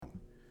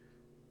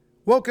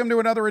Welcome to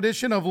another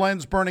edition of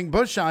Len's Burning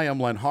Bush. I am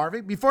Len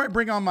Harvey. Before I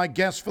bring on my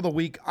guest for the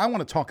week, I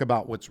want to talk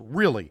about what's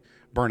really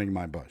burning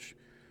my bush.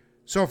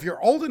 So if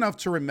you're old enough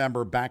to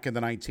remember back in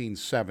the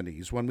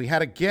 1970s when we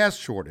had a gas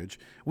shortage,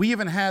 we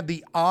even had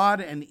the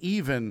odd and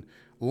even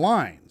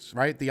lines,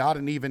 right? The odd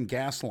and even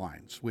gas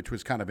lines, which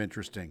was kind of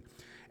interesting.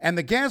 And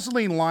the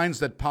gasoline lines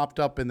that popped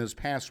up in this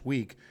past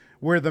week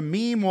where the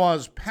meme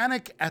was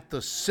Panic at the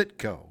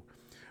Citgo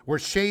were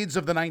shades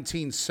of the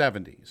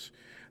 1970s.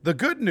 The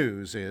good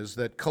news is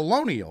that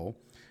Colonial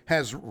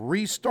has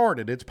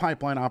restarted its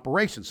pipeline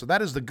operations. So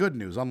that is the good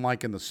news,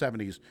 unlike in the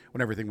 70s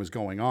when everything was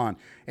going on.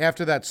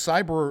 After that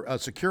cyber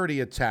security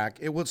attack,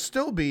 it will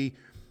still be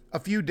a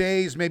few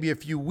days, maybe a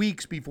few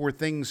weeks before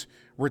things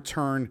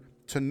return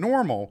to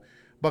normal.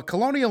 But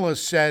Colonial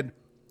has said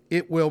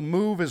it will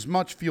move as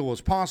much fuel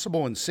as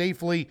possible and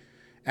safely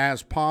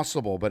as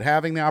possible. But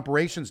having the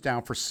operations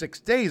down for 6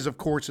 days, of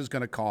course, is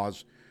going to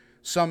cause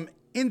some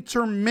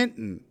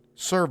intermittent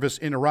service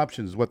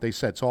interruptions is what they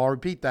said. So I'll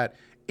repeat that.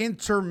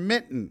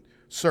 Intermittent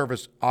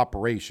service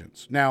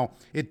operations. Now,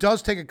 it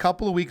does take a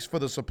couple of weeks for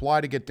the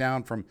supply to get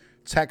down from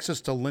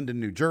Texas to Linden,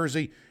 New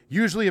Jersey,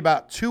 usually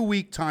about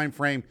 2-week time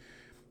frame,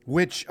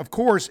 which, of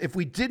course, if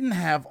we didn't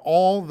have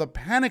all the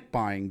panic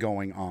buying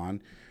going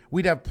on,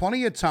 we'd have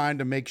plenty of time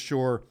to make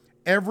sure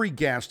every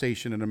gas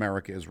station in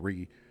America is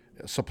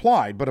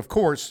resupplied. But, of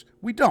course,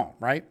 we don't,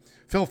 right?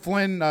 Phil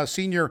Flynn,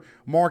 senior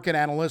market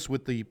analyst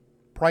with the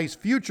Price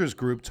Futures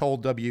Group,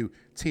 told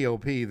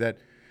WTOP that,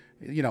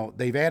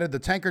 they've added the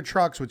tanker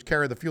trucks which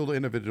carry the fuel to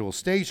individual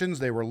stations.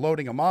 They were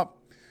loading them up.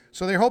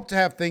 So they hope to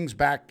have things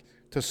back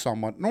to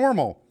somewhat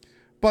normal.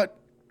 But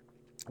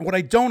what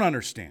I don't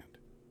understand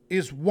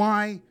is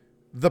why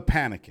the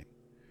panicking.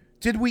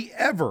 Did we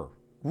ever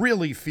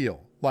really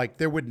feel like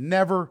there would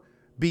never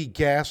be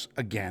gas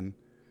again?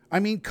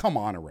 I mean, come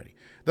on already.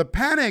 The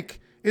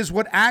panic is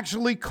what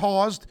actually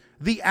caused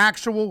the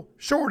actual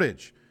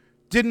shortage.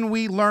 Didn't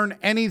we learn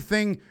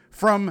anything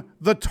from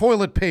the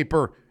toilet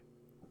paper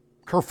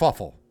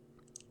kerfuffle?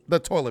 The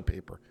toilet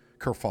paper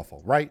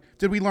kerfuffle, right?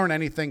 Did we learn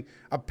anything?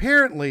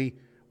 Apparently,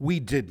 we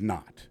did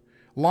not.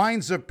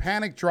 Lines of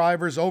panic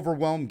drivers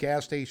overwhelmed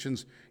gas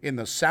stations in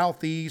the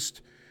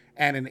Southeast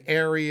and in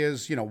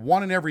areas,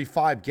 1 in every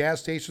 5 gas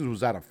stations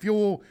was out of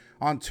fuel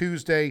on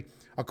Tuesday.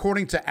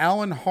 According to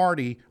Alan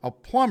Hardy, a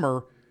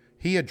plumber,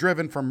 he had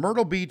driven from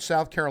Myrtle Beach,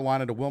 South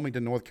Carolina to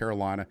Wilmington, North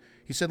Carolina.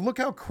 He said, look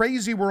how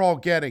crazy we're all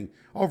getting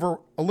over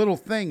a little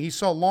thing. He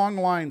saw long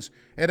lines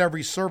at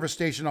every service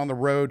station on the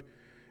road,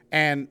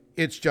 and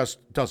it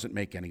just doesn't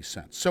make any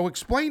sense. So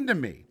explain to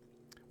me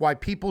why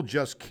people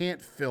just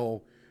can't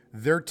fill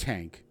their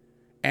tank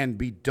and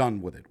be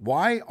done with it.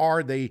 Why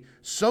are they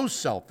so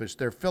selfish?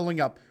 They're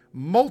filling up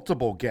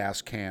multiple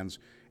gas cans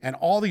and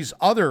all these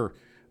other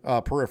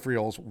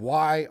peripherals.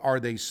 Why are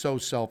they so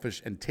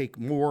selfish and take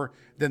more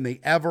than they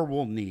ever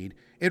will need?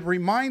 It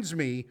reminds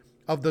me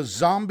of the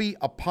zombie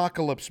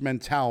apocalypse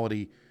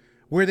mentality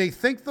where they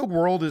think the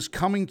world is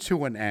coming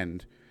to an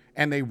end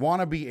and they want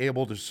to be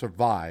able to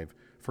survive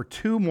for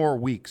 2 more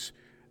weeks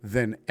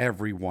than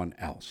everyone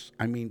else.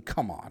 I mean,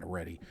 come on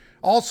already.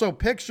 Also,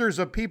 pictures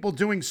of people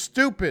doing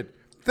stupid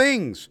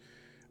things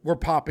were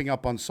popping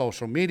up on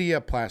social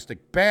media.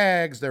 Plastic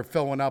bags, they're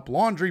filling up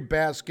laundry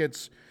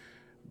baskets.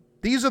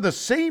 These are the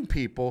same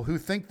people who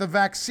think the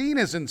vaccine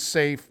isn't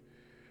safe,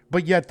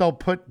 but yet they'll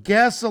put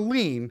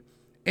gasoline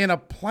in a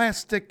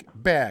plastic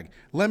bag.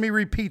 Let me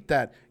repeat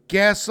that.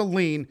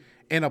 Gasoline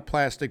in a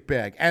plastic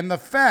bag. And the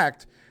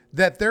fact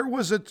that there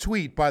was a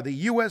tweet by the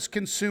U.S.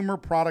 Consumer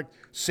Product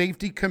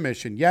Safety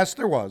Commission, yes,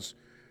 there was,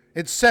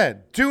 it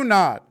said, do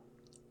not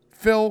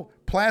fill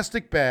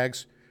plastic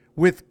bags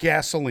with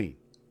gasoline.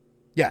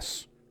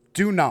 Yes,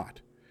 do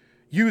not.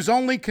 Use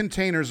only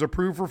containers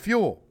approved for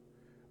fuel.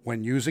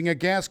 When using a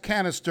gas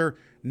canister,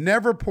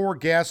 never pour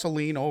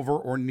gasoline over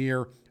or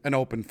near an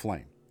open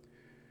flame.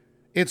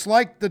 It's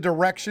like the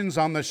directions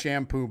on the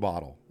shampoo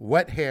bottle.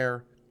 Wet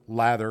hair,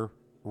 lather,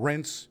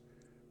 rinse,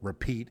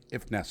 repeat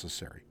if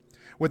necessary.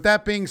 With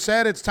that being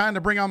said, it's time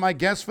to bring on my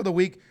guest for the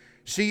week.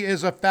 She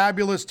is a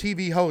fabulous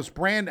TV host,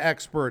 brand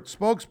expert,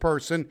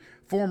 spokesperson,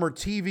 former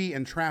TV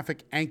and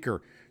traffic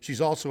anchor.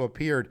 She's also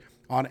appeared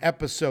on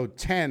episode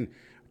 10,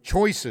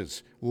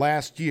 Choices,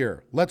 last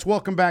year. Let's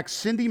welcome back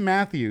Cindy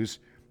Matthews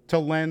to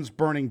Len's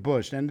Burning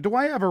Bush. And do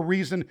I have a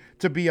reason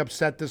to be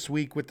upset this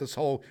week with this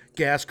whole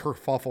gas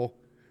kerfuffle?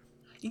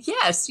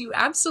 Yes, you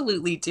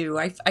absolutely do.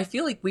 I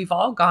feel like we've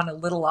all gone a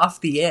little off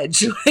the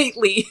edge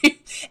lately.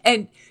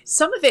 And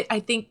some of it, I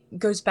think,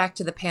 goes back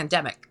to the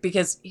pandemic,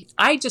 because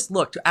I just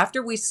looked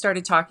after we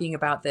started talking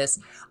about this.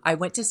 I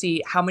went to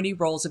see how many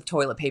rolls of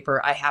toilet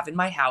paper I have in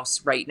my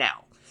house right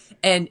now.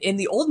 And in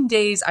the olden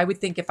days, I would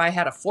think if I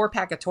had a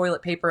 4-pack of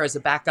toilet paper as a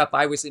backup,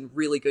 I was in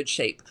really good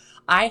shape.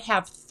 I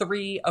have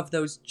 3 of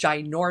those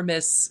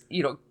ginormous,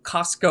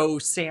 Costco,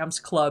 Sam's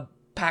Club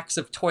packs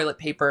of toilet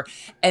paper.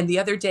 And the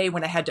other day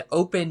when I had to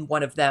open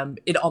one of them,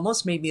 it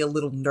almost made me a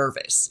little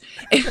nervous.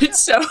 And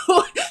so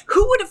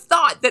who would have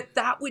thought that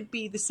that would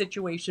be the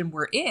situation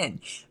we're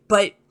in?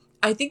 But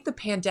I think the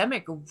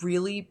pandemic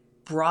really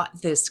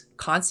brought this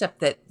concept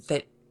that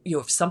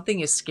if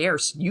something is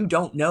scarce, you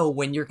don't know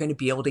when you're going to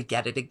be able to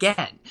get it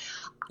again.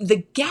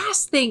 The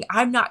gas thing,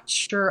 I'm not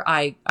sure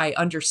I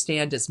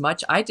understand as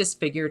much. I just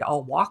figured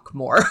I'll walk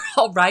more.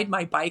 I'll ride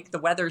my bike. The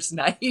weather's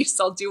nice.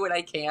 I'll do what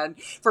I can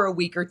for a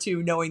week or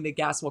two, knowing the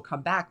gas will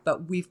come back.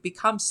 But we've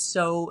become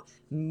so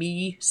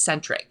me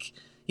centric.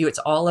 It's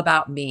all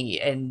about me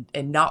and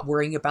not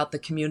worrying about the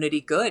community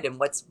good and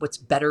what's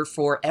better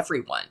for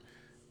everyone.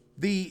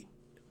 The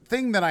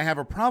thing that I have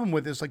a problem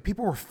with is like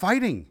people were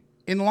fighting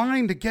in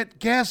line to get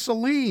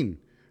gasoline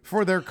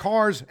for their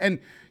cars. And,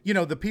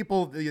 the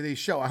people they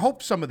show, I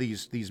hope some of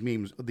these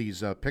memes,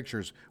 these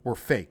pictures were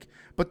fake,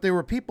 but there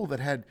were people that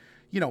had,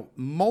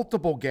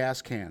 multiple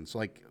gas cans,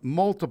 like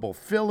multiple,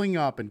 filling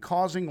up and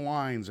causing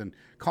lines and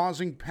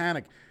causing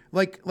panic.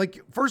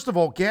 Like first of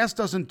all, gas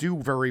doesn't do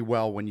very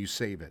well when you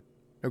save it.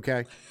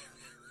 Okay.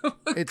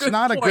 It's Good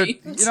not point.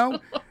 a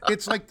good,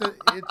 it's like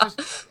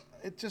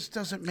it just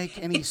doesn't make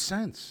any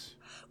sense.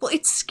 Well,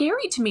 it's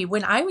scary to me.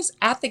 When I was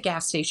at the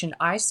gas station,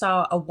 I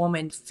saw a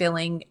woman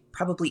filling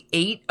probably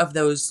 8 of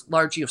those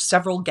large,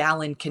 several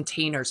gallon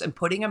containers and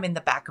putting them in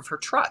the back of her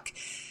truck.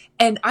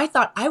 And I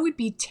thought I would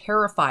be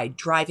terrified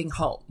driving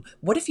home.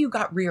 What if you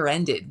got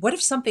rear-ended? What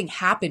if something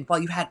happened while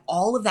you had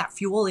all of that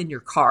fuel in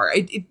your car?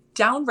 It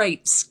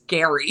downright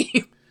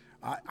scary.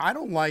 I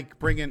don't like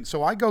bringing,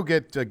 so I go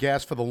get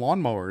gas for the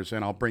lawnmowers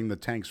and I'll bring the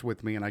tanks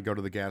with me and I go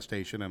to the gas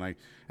station and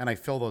I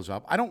fill those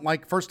up. I don't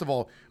like, first of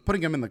all,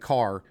 putting them in the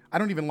car. I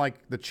don't even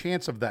like the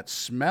chance of that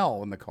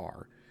smell in the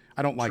car.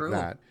 I don't like True.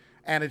 that.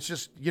 And it's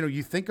just,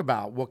 you think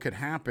about what could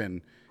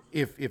happen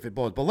if it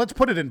blows. But let's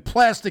put it in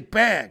plastic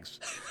bags.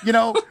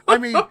 I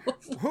mean,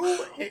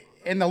 who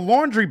in the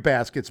laundry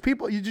baskets?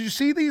 People, did you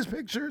see these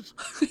pictures?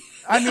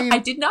 I mean, I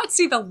did not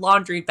see the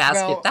laundry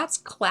basket. Well, That's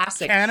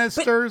classic.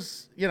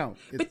 Canisters,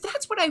 But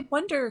that's what I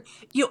wonder.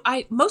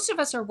 Most of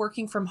us are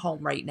working from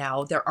home right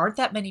now. There aren't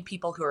that many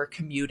people who are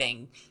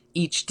commuting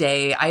each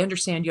day. I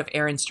understand you have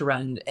errands to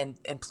run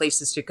and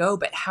places to go,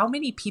 but how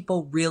many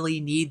people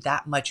really need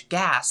that much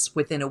gas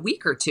within a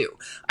week or two?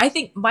 I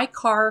think my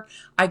car,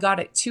 I got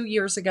it 2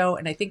 years ago,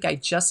 and I think I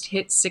just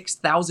hit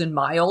 6,000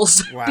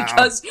 miles. Wow.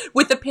 Because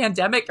with the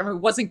pandemic, it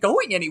wasn't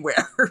going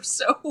anywhere.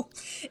 So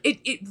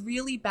it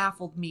really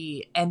baffled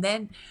me. And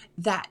then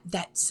that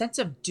sense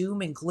of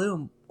doom and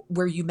gloom,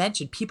 where you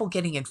mentioned people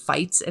getting in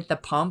fights at the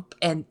pump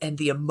and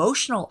the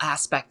emotional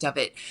aspect of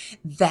it,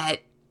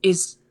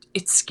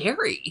 it's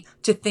scary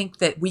to think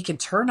that we can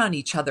turn on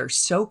each other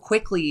so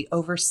quickly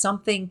over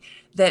something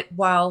that,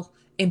 while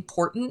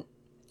important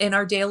in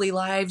our daily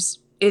lives,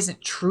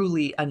 isn't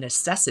truly a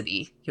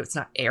necessity. It's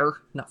not air,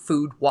 not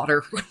food,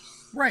 water.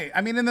 Right.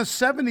 I mean, in the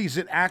 70s,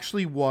 it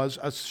actually was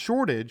a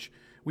shortage.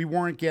 We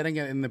weren't getting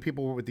it, and the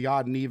people with the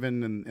odd and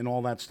even and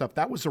all that stuff,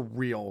 that was a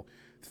real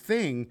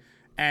thing.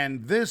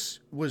 And this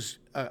was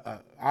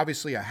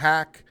obviously a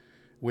hack,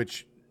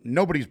 which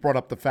nobody's brought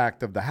up the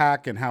fact of the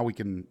hack and how we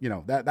can,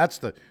 that's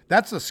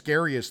the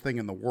scariest thing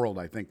in the world,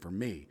 I think, for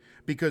me,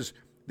 because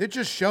it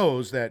just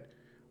shows that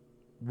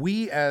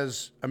we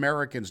as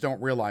Americans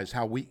don't realize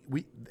how we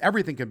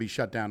everything can be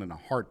shut down in a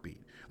heartbeat.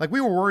 Like, we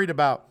were worried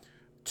about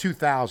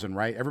 2000,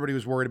 right? Everybody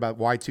was worried about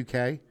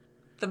Y2K.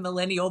 The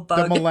millennial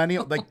bug. The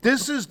millennial, like,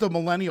 this is the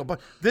millennial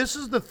bug. This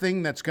is the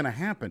thing that's going to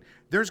happen.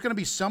 There's going to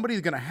be somebody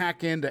who's going to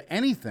hack into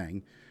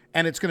anything,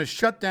 and it's going to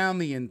shut down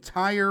the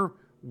entire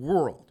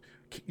world.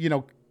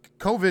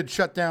 COVID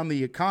shut down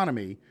the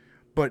economy,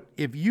 but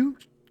if you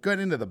get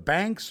into the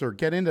banks or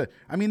get into,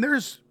 I mean,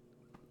 there's,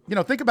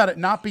 think about it,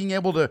 not being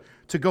able to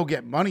go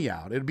get money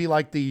out. It'd be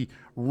like the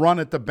run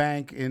at the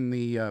bank in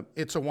the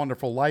It's a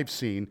Wonderful Life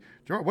scene.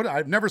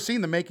 I've never seen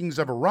the makings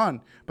of a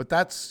run, but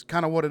that's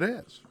kind of what it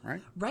is,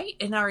 right? Right.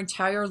 And our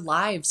entire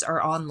lives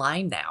are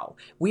online now.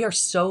 We are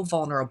so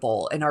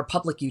vulnerable, and our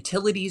public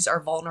utilities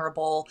are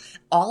vulnerable.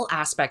 All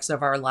aspects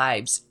of our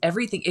lives,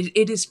 everything,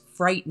 it is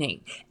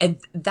frightening. And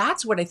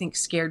that's what I think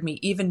scared me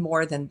even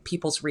more than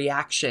people's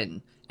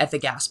reaction at the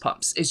gas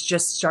pumps, is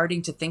just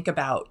starting to think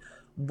about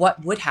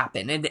what would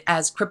happen. And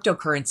as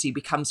cryptocurrency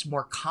becomes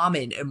more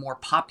common and more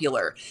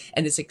popular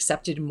and is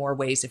accepted in more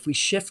ways, if we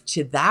shift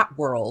to that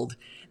world,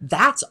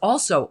 that's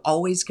also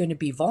always going to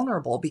be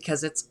vulnerable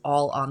because it's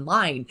all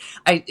online.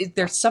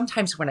 There's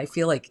sometimes when I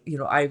feel like,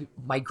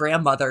 my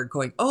grandmother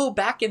going, oh,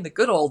 back in the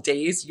good old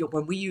days,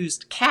 when we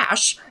used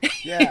cash.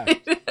 Yeah.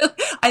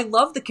 I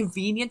love the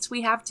convenience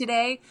we have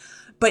today,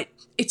 but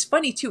it's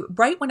funny too.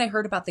 Right when I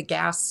heard about the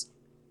gas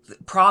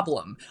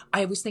problem,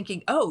 I was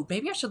thinking, oh,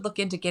 maybe I should look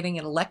into getting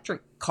an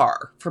electric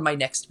car for my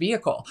next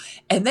vehicle.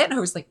 And then I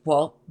was like,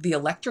 well, the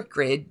electric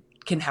grid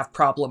can have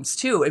problems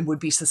too and would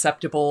be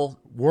susceptible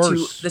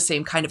to the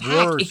same kind of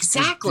hack.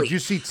 Exactly. Did you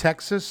see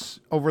Texas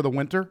over the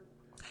winter?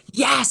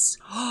 Yes.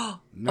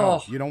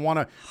 No, you don't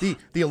want to.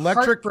 The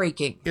electric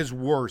heartbreaking is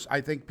worse.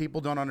 I think people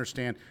don't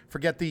understand.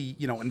 Forget the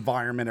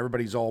environment.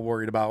 Everybody's all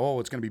worried about,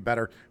 it's going to be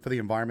better for the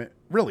environment.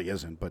 Really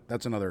isn't, but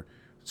that's another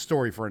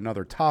story for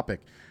another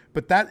topic.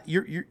 But that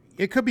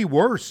it could be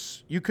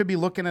worse. You could be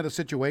looking at a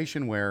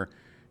situation where,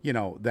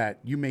 that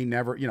you may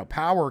never,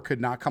 power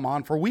could not come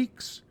on for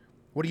weeks.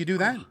 What do you do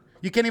then?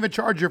 You can't even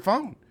charge your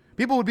phone.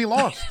 People would be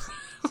lost.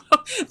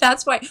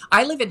 That's why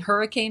I live in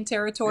hurricane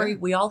territory. Yeah.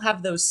 We all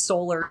have those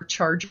solar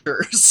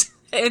chargers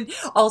and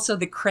also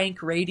the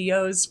crank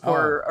radios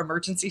for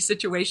emergency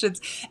situations.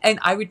 And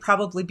I would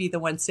probably be the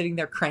one sitting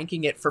there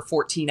cranking it for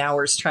 14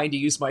 hours trying to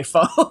use my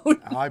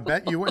phone. I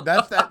bet you would.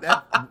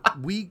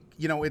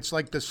 It's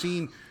like the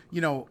scene,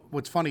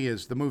 what's funny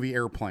is the movie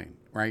Airplane,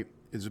 right?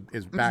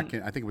 Is back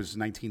in, I think it was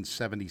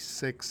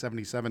 1976,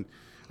 77,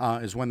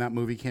 is when that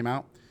movie came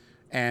out.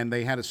 And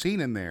they had a scene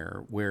in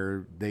there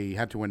where they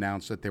had to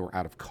announce that they were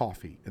out of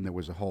coffee, and there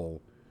was a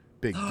whole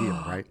big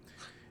deal, right?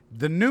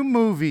 The new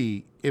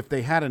movie, if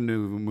they had a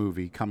new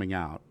movie coming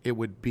out, it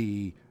would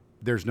be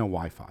there's no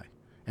Wi-Fi,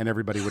 and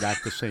everybody would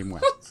act the same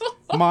way.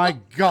 My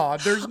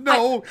God,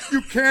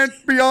 you can't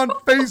be on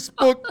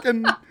Facebook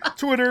and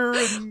Twitter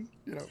and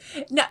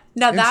Now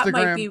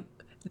Instagram.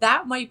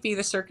 that might be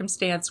the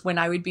circumstance when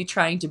I would be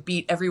trying to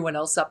beat everyone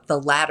else up the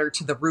ladder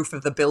to the roof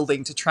of the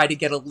building to try to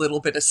get a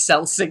little bit of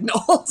cell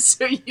signal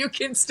so you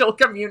can still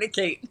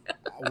communicate.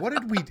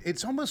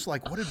 It's almost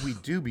like, what did we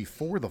do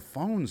before the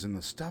phones and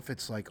the stuff?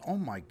 It's like, oh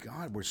my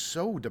God, we're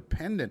so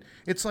dependent.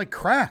 It's like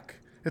crack.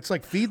 It's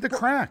like feed the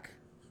crack.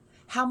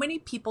 How many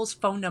people's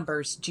phone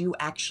numbers do you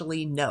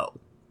actually know?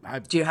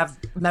 Do you have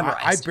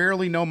memorized? I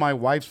barely know my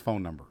wife's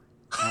phone number.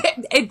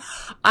 And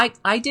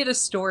I did a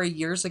story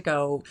years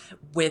ago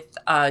with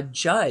a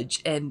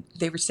judge, and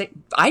they were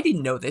saying, I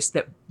didn't know this,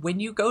 that when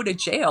you go to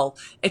jail,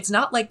 it's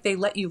not like they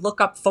let you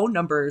look up phone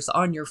numbers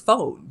on your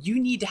phone. You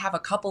need to have a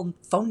couple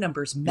phone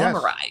numbers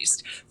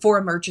memorized for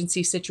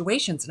emergency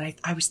situations. And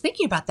I was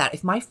thinking about that.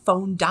 If my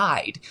phone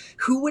died,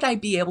 who would I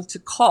be able to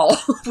call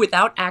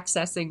without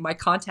accessing my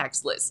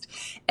contacts list?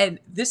 And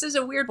this is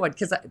a weird one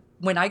because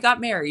when I got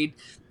married,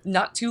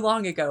 not too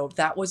long ago,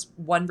 that was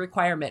one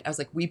requirement. I was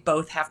like, we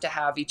both have to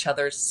have each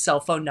other's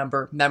cell phone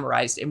number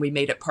memorized, and we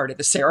made it part of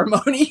the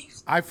ceremony.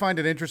 I find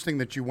it interesting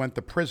that you went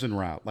the prison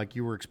route, like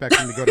you were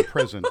expecting to go to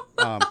prison.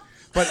 But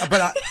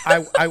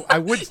I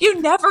would. You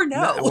never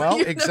know.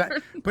 Well,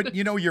 exactly. But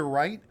you're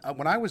right.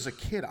 When I was a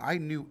kid, I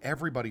knew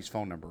everybody's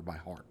phone number by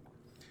heart,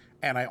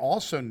 and I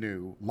also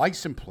knew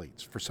license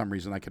plates. For some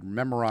reason, I could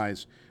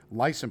memorize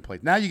license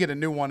plates. Now you get a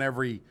new one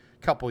every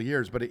couple of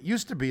years, but it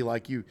used to be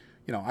like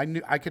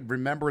I could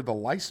remember the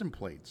license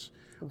plates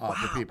for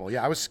people.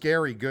 Yeah, I was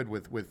scary good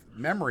with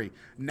memory.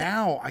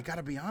 Now I got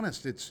to be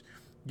honest.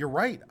 You're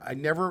right. I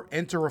never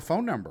enter a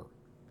phone number.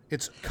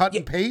 It's cut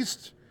and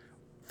paste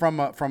from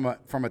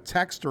a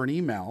text or an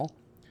email,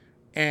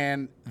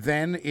 and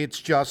then it's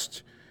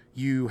just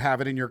you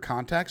have it in your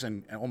contacts.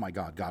 And oh my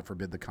God, God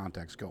forbid the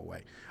contacts go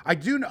away. I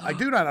do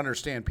not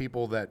understand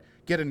people that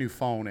get a new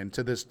phone, and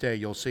to this day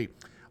you'll see,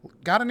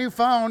 got a new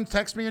phone.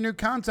 Text me your new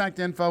contact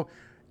info.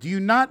 Do you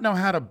not know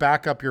how to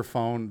back up your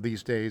phone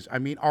these days? I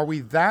mean, are we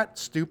that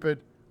stupid?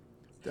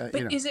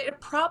 But is it a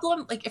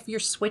problem? Like if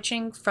you're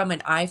switching from an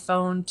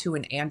iPhone to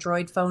an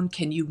Android phone,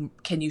 can you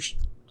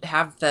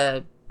have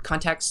the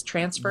contacts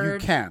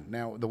transferred? You can.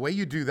 Now, the way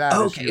you do that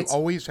is you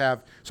always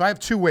have. So I have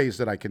two ways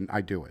that I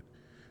do it.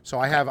 So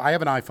I have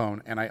an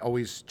iPhone, and I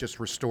always just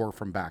restore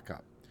from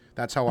backup.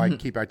 That's how I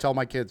keep it. I tell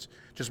my kids,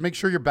 just make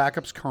sure your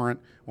backup's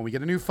current. When we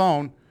get a new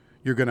phone,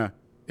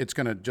 it's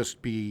gonna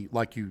just be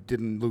like you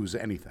didn't lose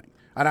anything.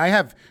 And I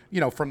have,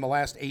 from the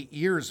last 8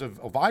 years of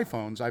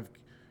iPhones,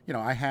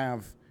 I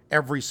have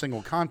every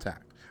single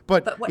contact.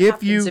 But what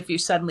happens if you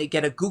suddenly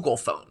get a Google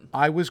phone?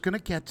 I was going to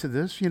get to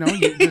this,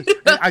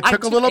 I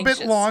took a little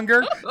bit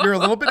longer. You're a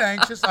little bit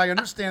anxious. I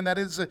understand that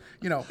is,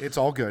 it's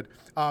all good.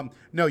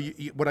 No,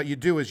 what you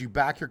do is you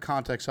back your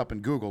contacts up in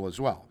Google as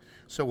well.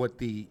 So what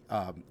the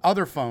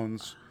other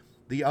phones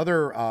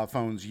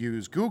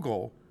use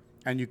Google,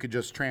 and you could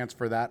just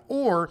transfer that.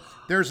 Or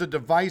there's a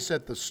device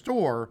at the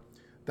store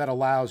that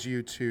allows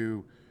you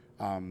to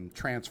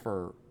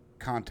transfer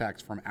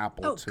contacts from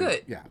Apple. Oh,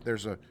 good. Yeah,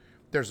 so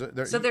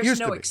there's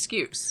no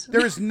excuse.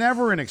 There is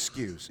never an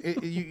excuse.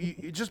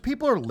 Just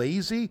people are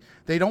lazy.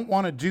 They don't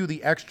want to do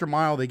the extra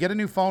mile. They get a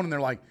new phone and they're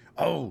like,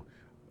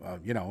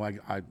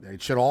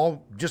 it should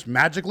all just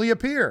magically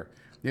appear.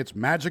 It's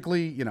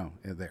magically,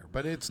 there,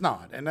 but it's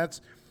not.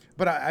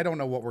 But I don't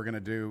know what we're going to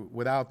do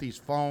without these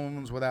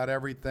phones, without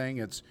everything.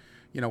 It's,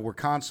 we're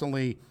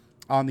constantly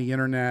on the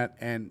internet,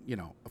 and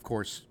of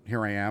course,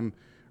 here I am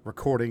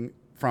recording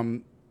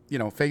from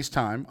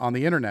FaceTime on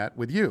the internet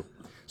with you.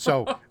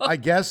 So I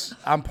guess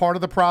I'm part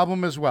of the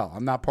problem as well.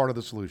 I'm not part of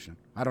the solution.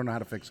 I don't know how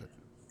to fix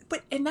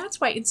it. And that's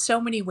why in so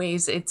many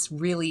ways it's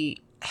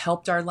really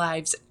helped our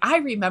lives. I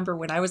remember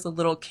when I was a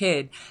little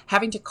kid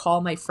having to call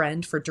my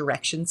friend for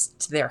directions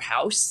to their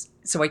house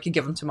so I could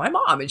give them to my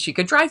mom and she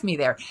could drive me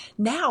there.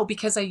 Now,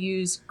 because I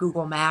use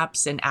Google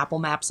Maps and Apple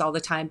Maps all the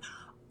time,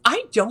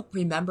 I don't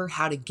remember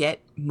how to get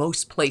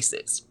most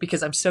places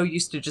because I'm so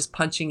used to just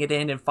punching it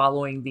in and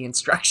following the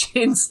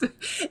instructions that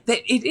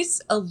it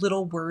is a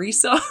little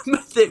worrisome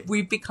that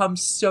we've become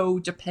so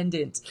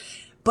dependent.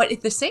 But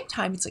at the same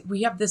time, it's like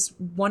we have this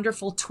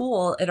wonderful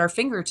tool at our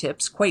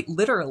fingertips, quite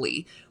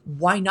literally.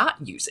 Why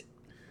not use it?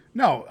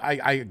 No,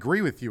 I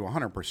agree with you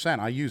 100%.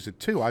 I use it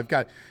too. I've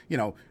got,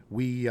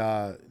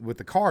 with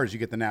the cars, you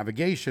get the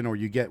navigation or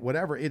you get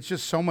whatever. It's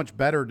just so much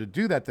better to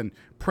do that than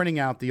printing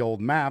out the old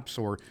maps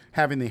or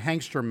having the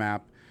Hangster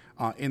map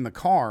in the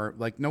car.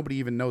 Like nobody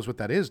even knows what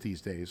that is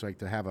these days, like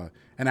to have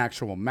an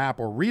actual map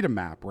or read a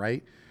map,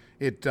 right?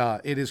 It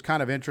is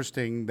kind of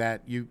interesting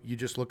that you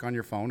just look on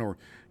your phone or,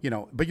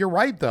 but you're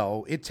right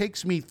though. It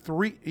takes me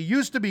it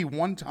used to be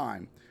one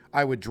time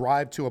I would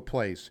drive to a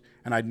place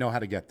and I'd know how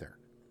to get there.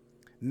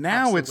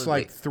 Now It's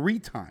like 3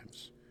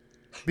 times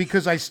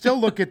because I still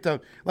look at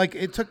like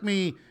it took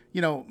me,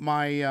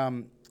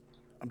 I'm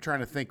trying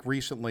to think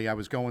recently I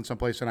was going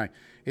someplace and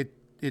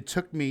it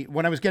took me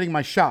when I was getting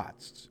my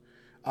shots,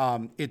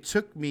 it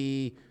took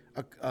me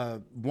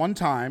one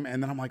time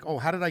and then I'm like, oh,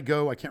 how did I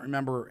go? I can't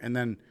remember. And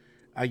then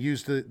I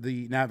used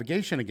the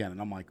navigation again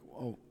and I'm like,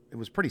 oh, it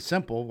was pretty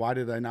simple. Why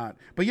did I not?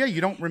 But yeah, you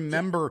don't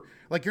remember,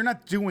 like you're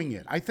not doing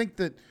it. I think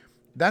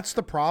that's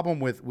the problem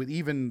with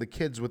even the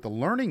kids with the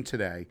learning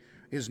today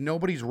is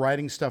nobody's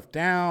writing stuff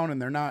down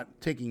and they're not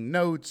taking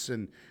notes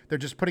and they're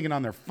just putting it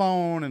on their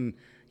phone and,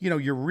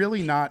 you're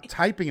really not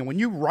typing it. When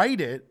you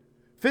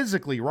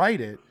physically write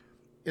it,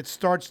 it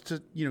starts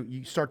to,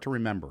 you start to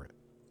remember it.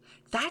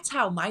 That's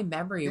how my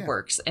memory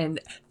works. And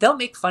they'll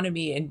make fun of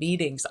me in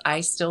meetings.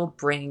 I still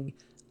bring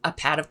a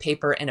pad of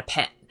paper and a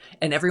pen.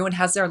 And everyone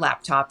has their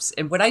laptops.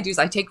 And what I do is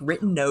I take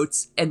written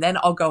notes and then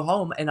I'll go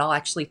home and I'll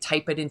actually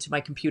type it into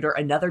my computer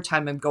another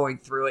time I'm going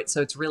through it.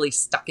 So it's really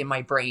stuck in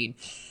my brain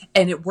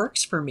and it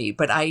works for me.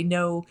 But I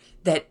know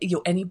that,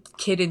 any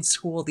kid in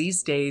school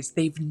these days,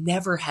 they've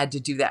never had to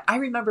do that. I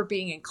remember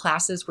being in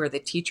classes where the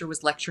teacher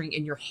was lecturing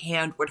and your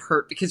hand would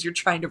hurt because you're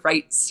trying to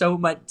write so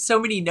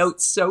many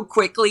notes so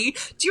quickly.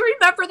 Do you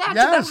remember that?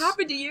 Yes. Did that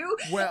happen to you?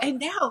 Well, and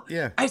now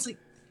I was like,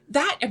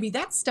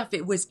 that stuff,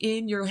 it was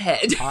in your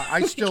head.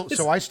 I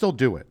still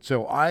do it.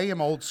 So I am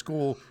old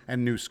school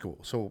and new school.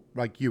 So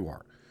like you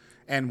are.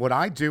 And what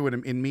I do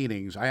in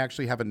meetings, I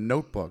actually have a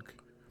notebook.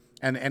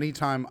 And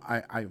anytime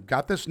I've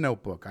got this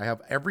notebook, I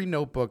have every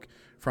notebook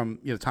from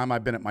the time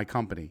I've been at my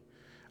company.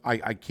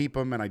 I keep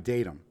them and I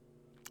date them.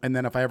 And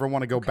then if I ever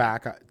want to go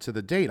back to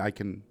the date, I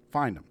can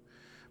find them.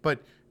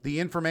 But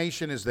the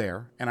information is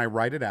there and I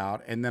write it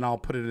out and then I'll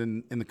put it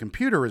in the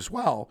computer as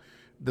well.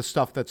 The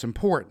stuff that's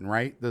important,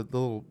 right? The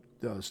little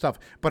stuff.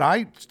 But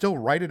I still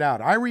write it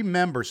out. I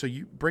remember, so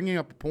you bringing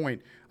up a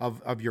point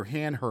of your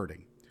hand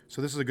hurting.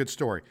 So this is a good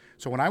story.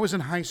 So when I was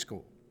in high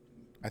school,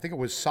 I think it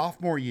was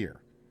sophomore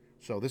year.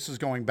 So this is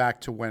going back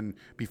to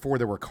before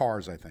there were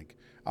cars, I think.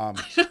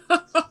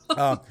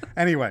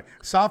 Anyway,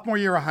 sophomore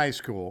year of high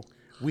school,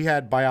 we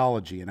had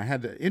biology, and I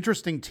had an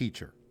interesting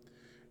teacher.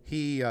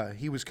 He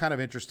was kind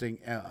of interesting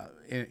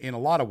in a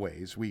lot of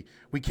ways. We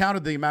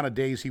counted the amount of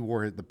days he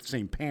wore the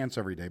same pants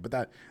every day,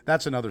 but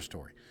that's another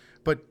story.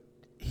 But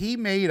he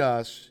made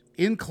us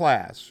in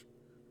class.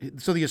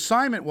 So the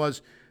assignment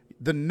was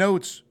the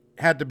notes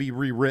had to be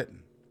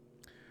rewritten.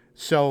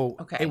 So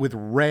with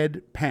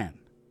red pen,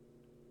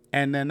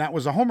 and then that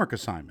was a homework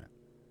assignment,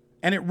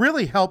 and it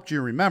really helped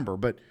you remember.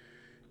 But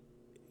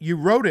you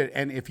wrote it,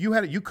 and if you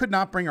had it, you could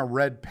not bring a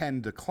red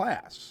pen to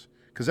class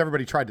because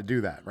everybody tried to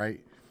do that,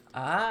 right?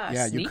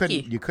 Yeah,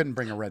 sneaky. you couldn't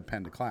bring a red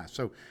pen to class.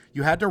 So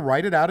you had to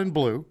write it out in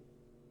blue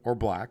or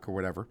black or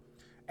whatever.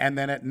 And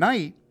then at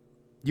night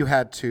you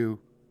had to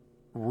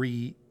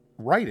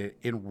rewrite it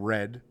in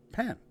red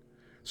pen.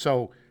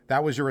 So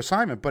that was your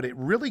assignment, but it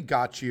really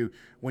got you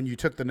when you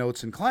took the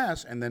notes in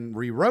class and then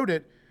rewrote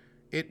it.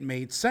 It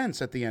made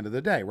sense at the end of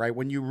the day, right?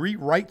 When you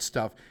rewrite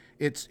stuff,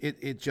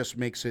 it just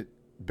makes it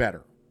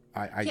better.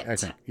 I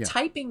think. Yeah.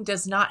 Typing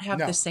does not have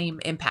the same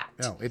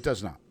impact. No, it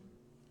does not.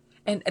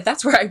 And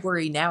that's where I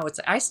worry now.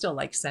 I still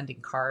like sending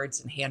cards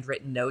and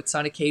handwritten notes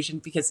on occasion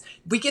because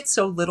we get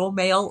so little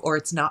mail or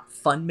it's not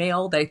fun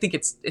mail that I think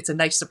it's a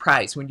nice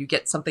surprise when you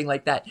get something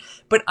like that.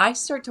 But I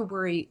start to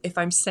worry if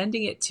I'm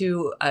sending it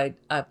to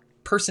a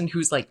person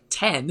who's like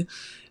 10,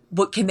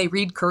 can they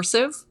read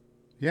cursive?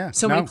 Yeah.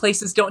 So many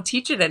places don't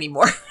teach it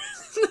anymore.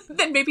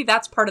 Then maybe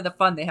that's part of the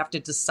fun. They have to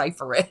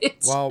decipher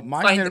it. Well,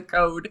 find the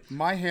code.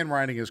 My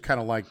handwriting is kind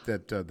of like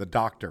that the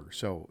doctor,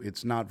 so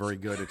it's not very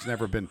good. It's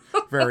never been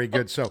very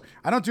good. So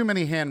I don't do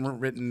many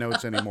handwritten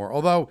notes anymore.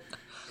 Although,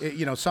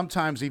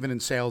 sometimes even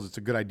in sales, it's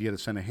a good idea to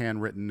send a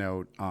handwritten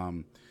note.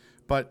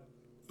 But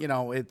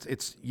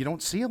it's you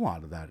don't see a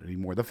lot of that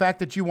anymore. The fact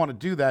that you want to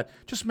do that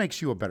just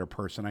makes you a better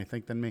person, I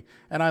think, than me,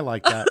 and I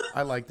like that.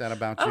 I like that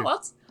about you.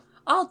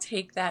 I'll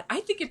take that. I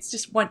think it's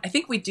just I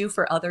think we do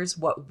for others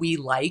what we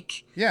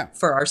like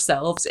for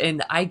ourselves.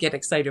 And I get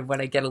excited when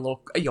I get a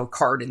little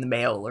card in the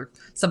mail or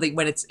something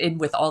when it's in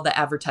with all the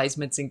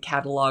advertisements and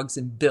catalogs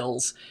and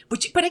bills.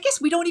 But I guess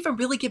we don't even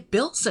really get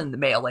bills in the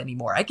mail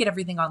anymore. I get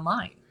everything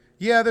online.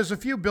 Yeah, there's a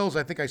few bills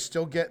I think I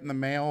still get in the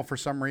mail for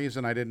some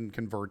reason. I didn't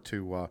convert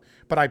to,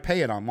 but I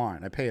pay it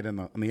online. I pay it in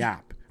the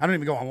app. I don't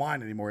even go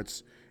online anymore.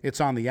 It's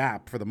on the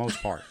app for the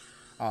most part.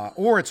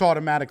 Or it's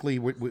automatically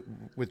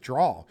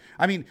withdrawal.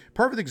 I mean,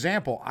 perfect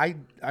example. I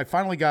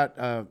finally got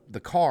the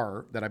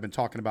car that I've been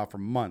talking about for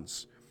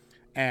months,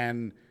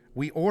 and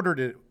we ordered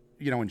it.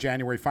 in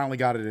January. Finally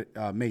got it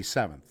May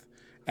 7th.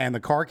 And the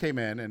car came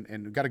in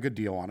and got a good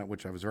deal on it,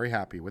 which I was very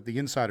happy with. The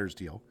insider's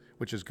deal,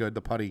 which is good.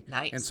 The Putty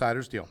Nice.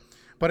 insider's deal.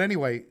 But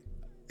anyway,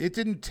 it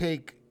didn't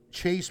take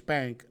Chase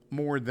Bank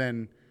more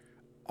than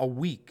a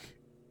week,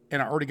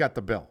 and I already got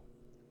the bill.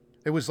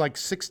 It was like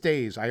 6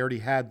 days. I already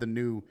had the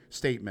new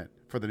statement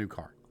for the new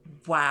car.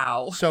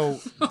 Wow. So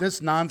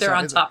this nonsense. They're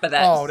on top of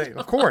that. Oh,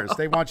 of course,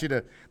 they want you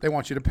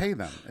to pay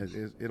them.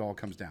 It all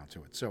comes down to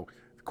it. So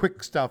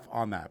quick stuff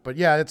on that. But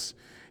yeah,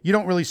 you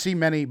don't really see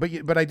many.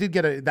 But I did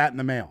get that in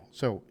the mail.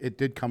 So it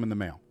did come in the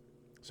mail.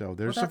 So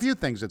there's a few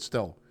things that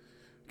still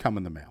come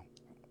in the mail.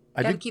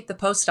 I got to keep the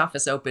post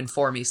office open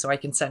for me so I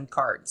can send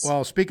cards.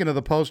 Well, speaking of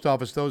the post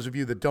office, those of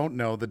you that don't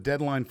know, the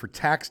deadline for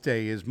tax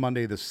day is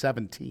Monday the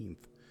 17th.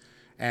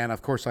 And,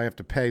 of course, I have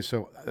to pay.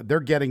 So they're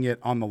getting it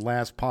on the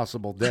last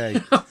possible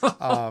day.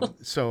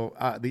 So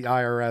the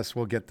IRS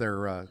will get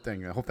their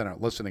thing. I hope they're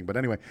not listening. But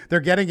anyway, they're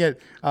getting it.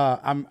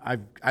 I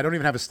don't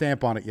even have a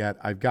stamp on it yet.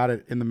 I've got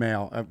it in the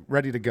mail,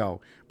 ready to go.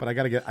 But I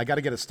got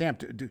to get a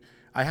stamp.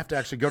 I have to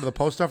actually go to the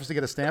post office to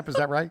get a stamp. Is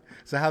that right?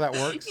 Is that how that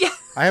works? Yeah.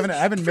 I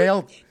haven't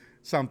mailed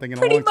something in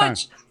Pretty a long time.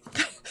 much.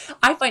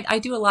 I find I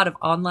do a lot of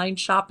online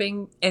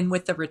shopping, and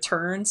with the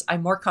returns,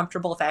 I'm more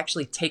comfortable if I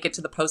actually take it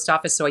to the post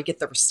office so I get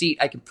the receipt.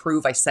 I can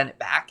prove I sent it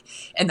back,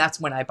 and that's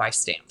when I buy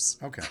stamps.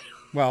 Okay.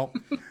 Well,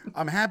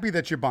 I'm happy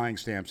that you're buying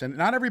stamps. And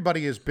not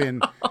everybody has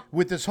been,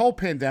 with this whole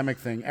pandemic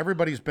thing,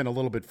 everybody's been a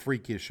little bit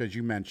freakish, as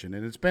you mentioned.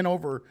 And it's been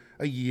over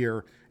a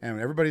year, and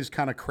everybody's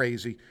kind of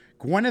crazy.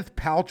 Gwyneth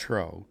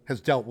Paltrow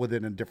has dealt with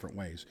it in different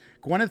ways.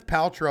 Gwyneth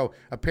Paltrow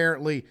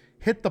apparently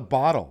hit the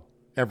bottle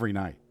every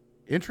night,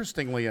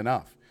 interestingly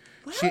enough.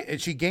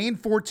 She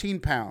gained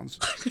 14 pounds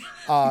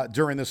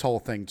during this whole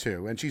thing,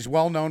 too. And she's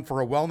well known for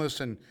her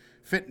wellness and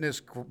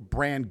fitness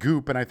brand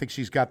Goop. And I think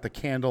she's got the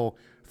candle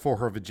for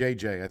her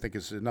vajayjay. I think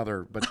is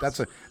another, but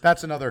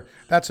that's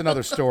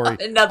another story.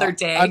 Another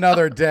day.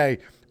 Another day.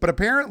 But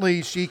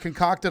apparently she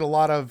concocted a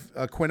lot of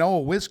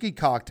quinoa whiskey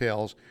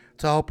cocktails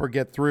to help her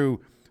get through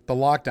the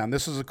lockdown.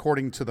 This is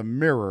according to the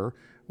Mirror,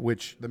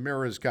 which the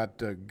Mirror has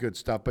got good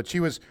stuff. But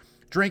she was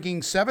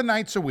drinking 7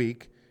 nights a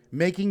week,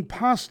 making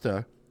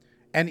pasta,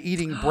 and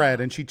eating bread,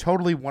 and she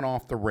totally went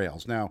off the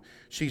rails. Now,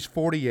 she's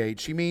 48.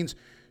 She means,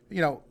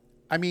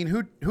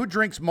 who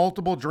drinks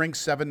multiple drinks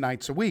 7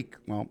 nights a week?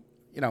 Well,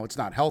 it's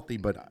not healthy,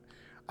 but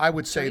I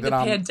would say During the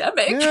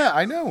pandemic. Yeah,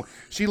 I know.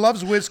 She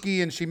loves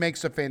whiskey, and she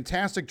makes a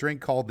fantastic drink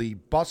called the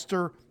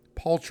Buster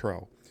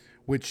Paltrow,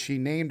 which she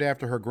named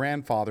after her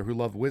grandfather who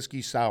loved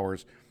whiskey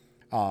sours.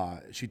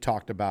 She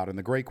talked about, and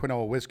the great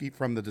quinoa whiskey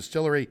from the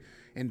distillery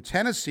in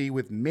Tennessee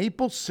with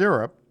maple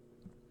syrup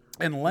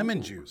and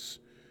lemon juice.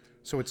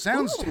 So it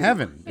sounds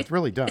heaven. It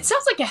really does. It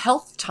sounds like a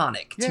health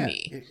tonic to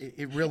me.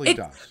 It really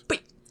does.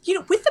 But,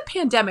 with the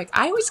pandemic,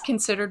 I always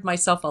considered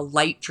myself a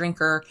light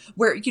drinker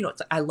where,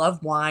 I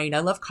love wine, I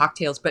love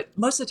cocktails, but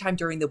most of the time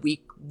during the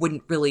week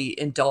wouldn't really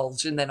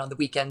indulge. And then on the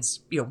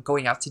weekends,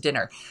 going out to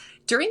dinner.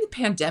 During the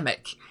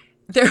pandemic,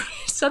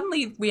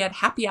 suddenly we had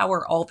happy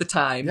hour all the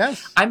time.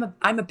 Yes.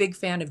 I'm a big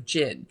fan of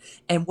gin.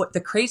 And what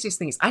the craziest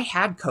thing is, I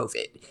had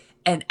COVID.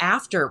 And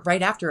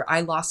right after,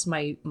 I lost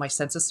my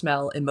sense of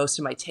smell and most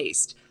of my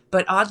taste.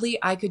 But oddly,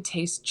 I could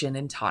taste gin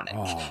and tonic.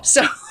 Oh.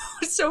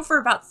 So for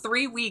about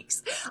 3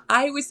 weeks,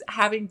 I was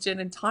having gin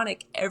and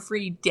tonic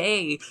every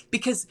day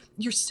because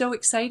you're so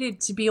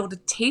excited to be able to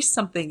taste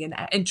something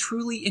and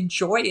truly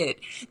enjoy it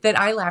that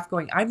I laughed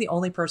going, I'm the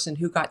only person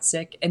who got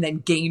sick and then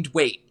gained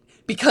weight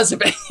because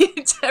of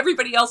it.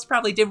 Everybody else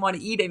probably didn't want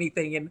to eat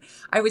anything. And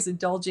I was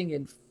indulging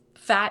in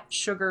fat,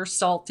 sugar,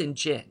 salt, and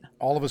gin.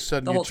 All of a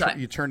sudden,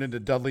 you turn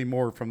into Dudley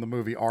Moore from the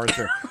movie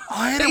Arthur.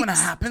 I know what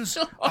happens.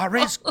 Our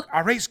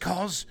race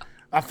cars.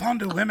 I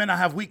fond of women. I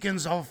have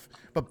weekends off.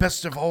 But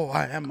best of all,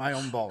 I am my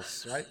own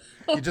boss, right?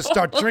 You just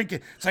start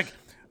drinking. It's like,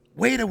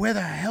 waiter, where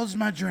the hell's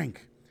my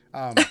drink?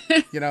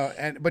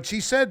 But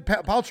she said,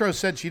 Paltrow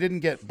said she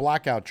didn't get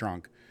blackout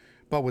drunk,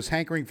 but was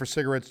hankering for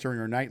cigarettes during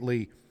her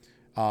nightly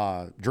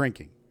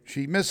drinking.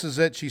 She misses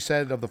it, she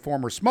said, of the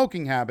former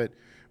smoking habit,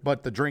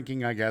 but the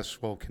drinking, I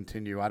guess, will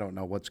continue. I don't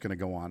know what's going to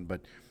go on. But,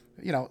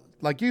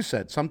 like you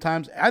said,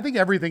 sometimes I think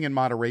everything in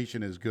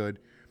moderation is good.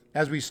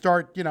 As we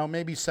start,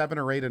 maybe 7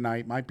 or 8 a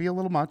night might be a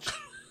little much.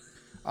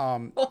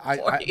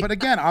 But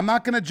again, I'm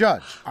not going to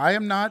judge. I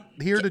am not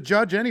here to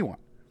judge anyone.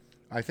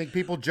 I think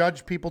people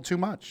judge people too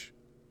much.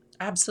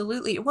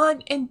 Absolutely. Well,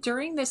 and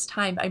during this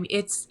time,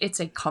 it's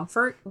a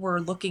comfort. We're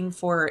looking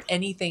for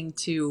anything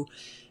to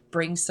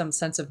bring some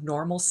sense of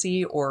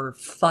normalcy or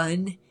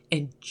fun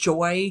and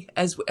joy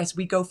as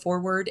we go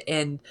forward.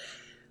 And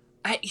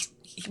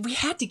we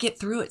had to get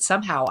through it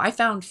somehow. I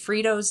found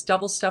Fritos,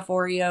 double stuffed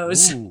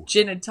Oreos, Ooh.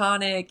 Gin and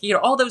tonic,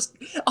 all those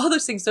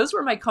things. Those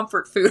were my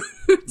comfort foods.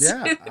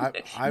 Yeah.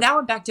 Now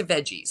I'm back to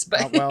veggies.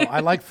 But well, I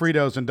like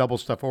Fritos and double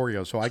stuffed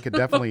Oreos, so I could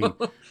definitely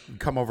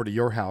come over to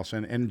your house.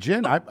 And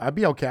gin, I'd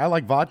be okay. I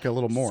like vodka a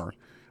little more.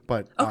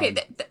 But okay,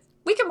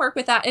 we can work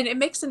with that. And it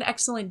makes an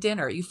excellent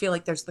dinner. You feel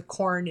like there's the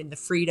corn and the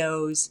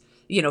Fritos.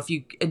 If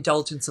you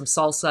indulge in some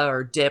salsa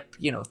or dip,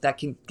 that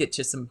can get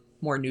you some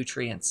more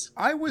nutrients.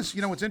 I was,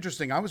 it's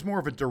interesting. I was more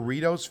of a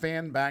Doritos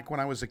fan back when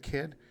I was a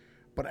kid,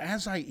 but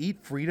as I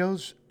eat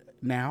Fritos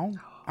now,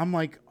 I'm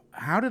like,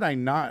 how did I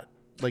not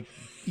like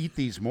eat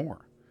these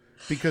more?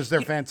 Because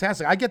they're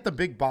fantastic. I get the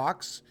big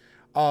box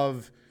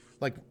of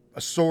like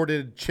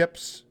assorted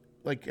chips,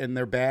 like in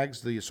their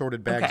bags, the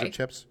assorted bags of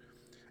chips,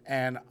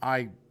 and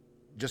I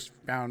just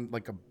found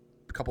like a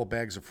couple of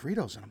bags of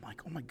Fritos, and I'm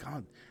like, oh my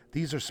God,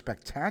 these are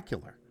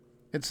spectacular.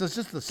 It's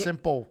just a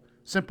simple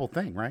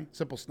thing, right?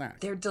 Simple snack.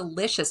 They're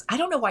delicious. I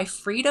don't know why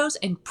Fritos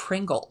and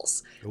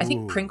Pringles. I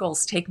think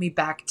Pringles take me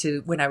back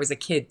to when I was a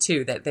kid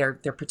too, that they're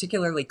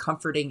particularly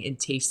comforting and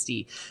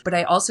tasty. But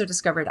I also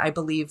discovered, I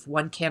believe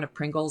one can of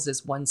Pringles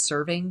is one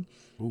serving.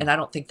 And I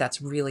don't think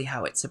that's really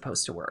how it's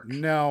supposed to work.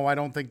 No, I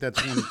don't think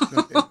that's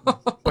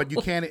but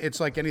you can't, it's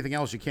like anything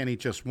else. You can't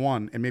eat just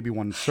one and maybe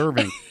one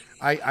serving.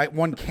 I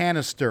one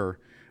canister.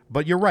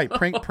 But you're right.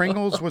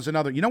 Pringles was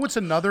another. You know what's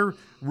another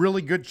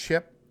really good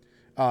chip?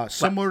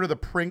 Similar to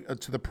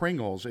the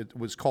Pringles, it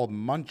was called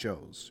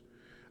Munchos.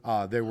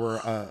 They were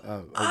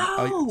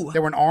they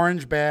were an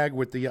orange bag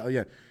with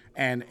the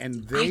and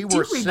they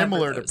were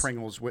similar to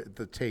Pringles with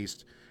the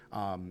taste.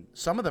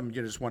 Some of them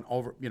you just went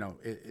over.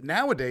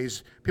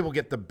 Nowadays people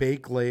get the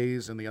Bake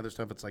Lays and the other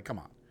stuff. It's like, come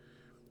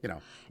on,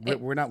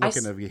 we're not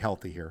looking to be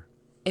healthy here.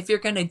 If you're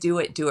going to do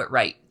it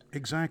right.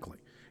 Exactly.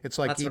 It's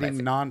like eating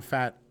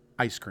non-fat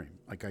ice cream.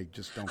 Like, I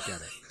just don't get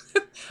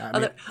it. I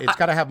mean, it's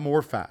got to have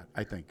more fat,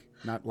 I think,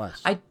 not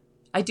less.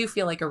 I do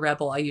feel like a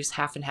rebel. I use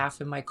half and half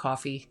in my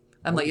coffee.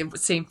 I'm like,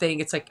 same thing.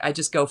 It's like, I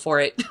just go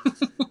for it.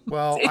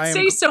 Well, it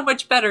tastes so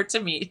much better to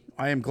me.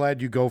 I am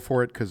glad you go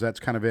for it because that's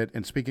kind of it.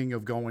 And speaking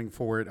of going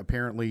for it,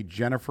 apparently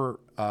Jennifer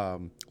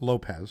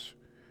Lopez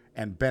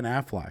and Ben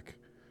Affleck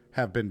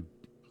have been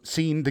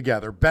seen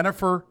together.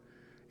 Bennifer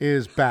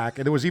is back.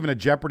 And there was even a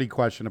Jeopardy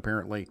question,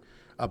 apparently,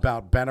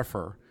 about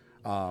Bennifer.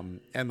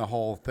 And the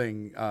whole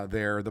thing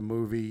there, the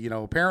movie,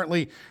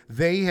 apparently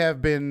they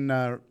have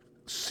been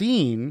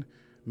seen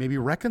maybe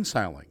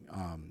reconciling,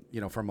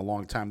 from a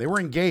long time. They were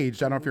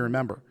engaged, I don't know if you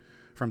remember,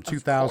 from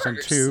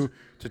 2002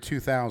 to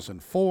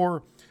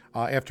 2004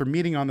 after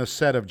meeting on the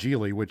set of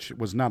Geely, which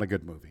was not a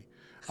good movie.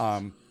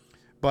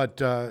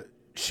 But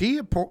she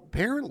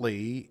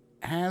apparently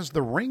has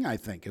the ring, I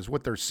think, is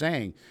what they're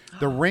saying.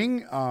 The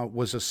ring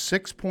was a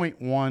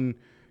 6.1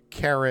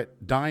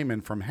 carat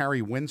diamond from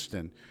Harry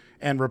Winston.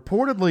 And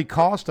reportedly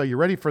cost, are you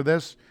ready for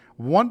this?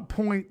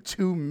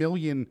 $1.2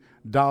 million.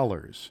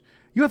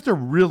 You have to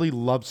really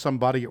love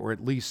somebody, or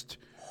at least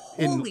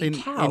in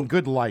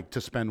good light,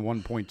 to spend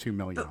 $1.2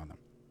 million on them.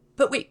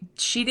 But wait,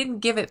 she didn't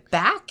give it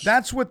back?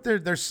 That's what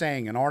they're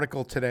saying. An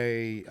article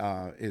today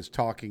is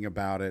talking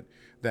about it,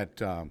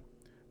 that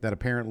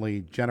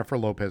apparently Jennifer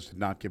Lopez did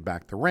not give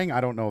back the ring.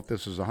 I don't know if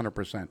this is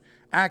 100%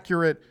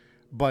 accurate.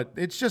 But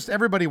it's just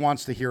everybody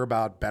wants to hear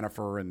about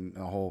Bennifer and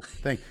the whole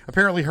thing.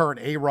 Apparently her and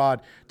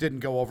A-Rod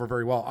didn't go over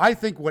very well. I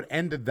think what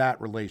ended that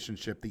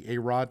relationship, the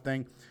A-Rod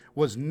thing,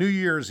 was New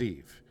Year's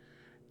Eve.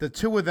 The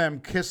two of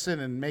them kissing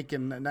and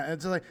making,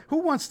 it's like, who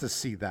wants to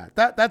see that?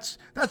 That's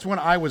when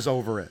I was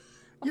over it.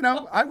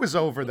 I was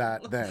over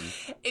that then.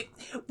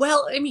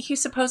 Well, I mean, he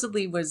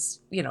supposedly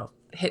was,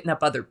 hitting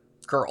up other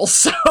girls,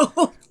 so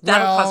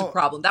that'll cause a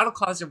problem. That'll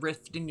cause a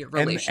rift in your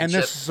relationship. And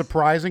this is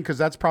surprising because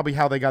that's probably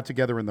how they got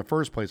together in the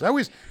first place. I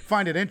always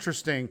find it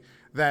interesting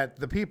that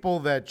the people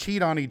that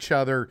cheat on each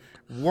other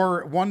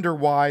wonder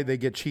why they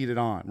get cheated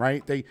on,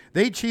 right?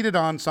 They cheated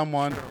on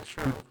someone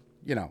who,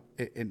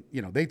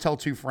 they tell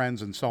two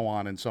friends and so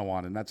on,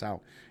 and that's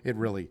how it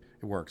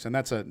works. And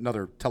that's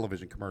another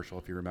television commercial,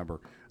 if you remember,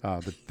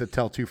 the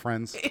tell two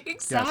friends.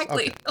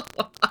 Exactly. Yes,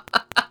 okay.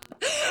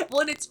 Well,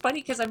 and it's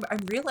funny because I'm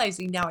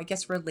realizing now, I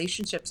guess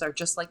relationships are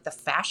just like the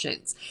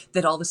fashions,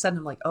 that all of a sudden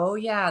I'm like, oh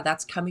yeah,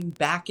 that's coming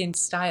back in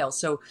style.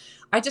 So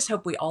I just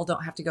hope we all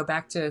don't have to go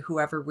back to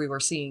whoever we were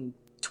seeing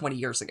 20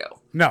 years ago.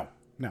 No,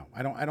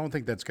 I don't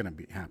think that's going to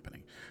be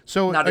happening.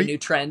 So not a new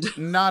trend.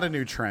 Not a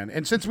new trend.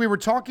 And since we were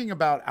talking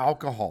about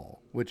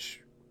alcohol,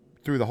 which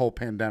through the whole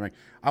pandemic,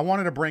 I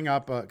wanted to bring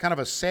up a kind of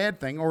a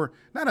sad thing, or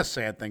not a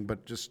sad thing,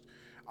 but just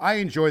I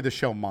enjoy the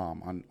show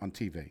Mom on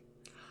TV.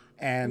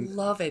 And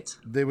love it.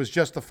 There was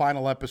just the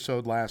final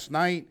episode last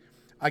night.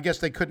 I guess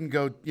they couldn't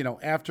go,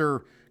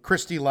 after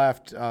Christy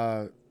left this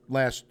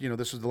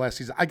was the last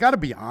season. I got to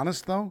be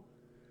honest, though.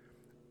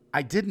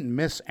 I didn't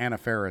miss Anna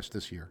Faris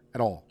this year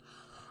at all.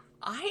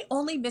 I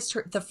only missed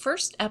her the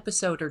first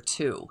episode or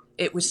two.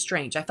 It was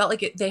strange. I felt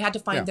like they had to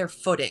find their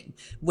footing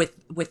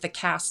with the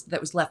cast that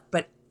was left.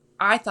 But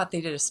I thought they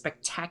did a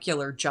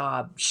spectacular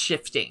job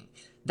shifting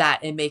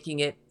that and making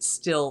it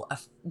still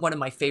one of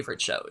my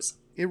favorite shows.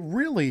 It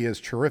really is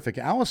terrific.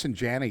 Allison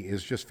Janney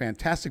is just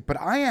fantastic. But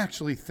I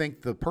actually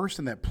think the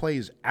person that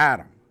plays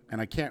Adam,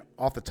 and I can't,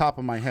 off the top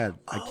of my head,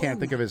 I can't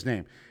think of his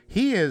name.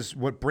 He is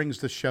what brings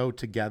the show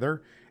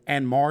together.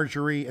 And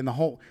Marjorie and the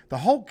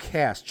whole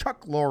cast,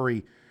 Chuck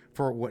Lorre,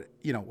 for what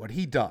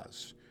he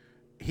does.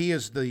 He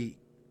is the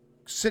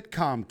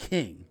sitcom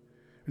king.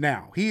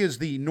 Now, he is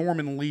the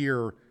Norman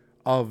Lear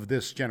of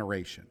this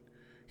generation.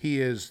 He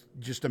is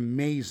just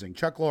amazing.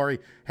 Chuck Lorre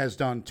has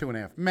done Two and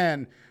a Half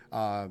Men,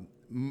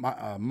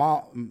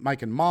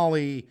 Mike and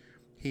Molly.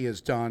 He has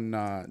done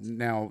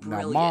now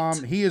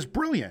Mom. He is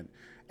brilliant.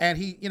 And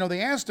they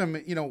asked him,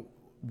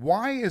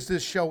 why is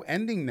this show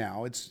ending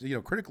now? It's,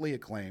 critically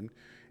acclaimed.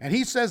 And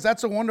he says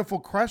that's a wonderful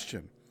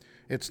question.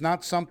 It's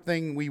not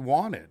something we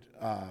wanted.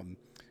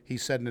 He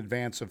said in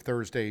advance of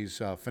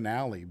Thursday's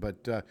finale.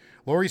 But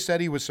Lorre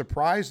said he was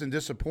surprised and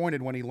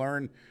disappointed when he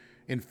learned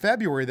in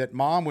February that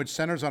Mom, which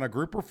centers on a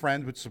group of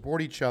friends which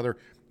support each other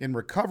in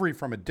recovery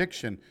from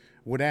addiction,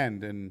 would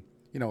end. And,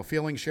 a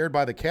feeling shared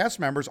by the cast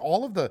members.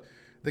 All of the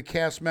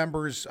cast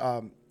members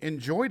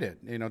enjoyed it.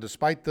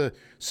 Despite the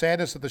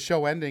sadness of the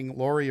show ending,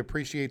 Lorre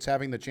appreciates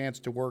having the chance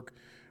to work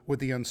with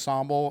the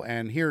ensemble.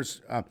 And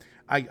here's,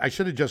 I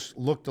should have just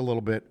looked a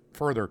little bit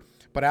further,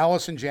 but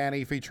Allison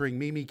Janney featuring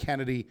Mimi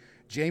Kennedy,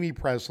 Jamie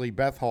Presley,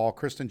 Beth Hall,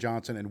 Kristen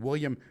Johnson, and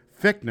William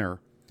Fichtner,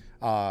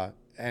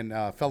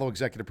 and fellow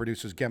executive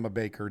producers Gemma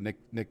Baker,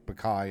 Nick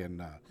Bakay,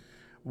 and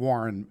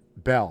Warren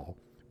Bell.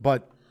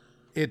 But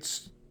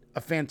it's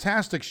a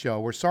fantastic show.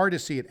 We're sorry to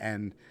see it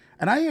end.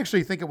 And I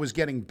actually think it was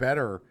getting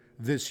better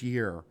this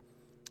year.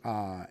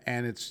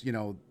 And it's,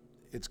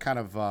 it's kind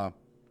of,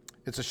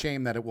 it's a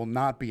shame that it will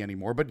not be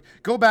anymore. But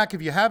go back,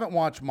 if you haven't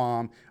watched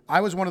Mom.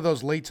 I was one of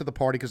those late to the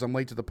party because I'm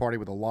late to the party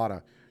with a lot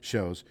of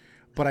shows.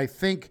 But I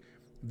think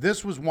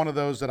this was one of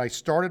those that I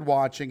started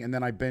watching and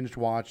then I binged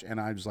watched and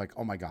I was like,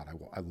 oh my God,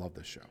 I love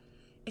this show.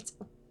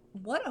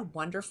 What a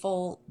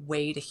wonderful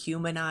way to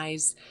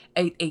humanize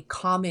a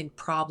common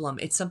problem.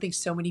 It's something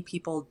so many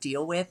people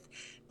deal with,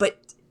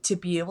 but to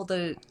be able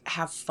to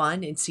have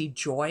fun and see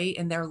joy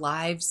in their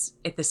lives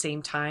at the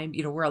same time,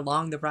 we're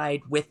along the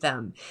ride with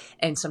them.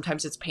 And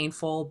sometimes it's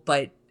painful,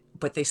 but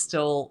they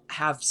still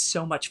have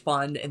so much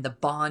fun, and the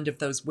bond of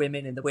those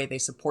women and the way they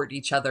support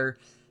each other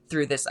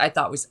through this, I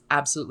thought was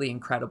absolutely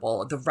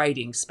incredible. The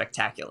writing's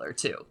spectacular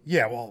too.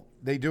 Yeah, well,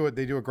 they do it.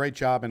 They do a great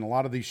job. And a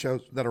lot of these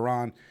shows that are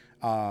on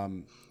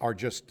are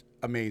just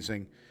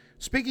amazing.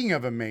 Speaking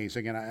of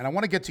amazing, and I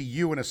want to get to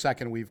you in a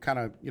second. We've kind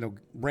of,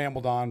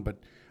 rambled on, but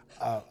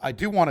I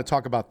do want to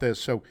talk about this.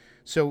 So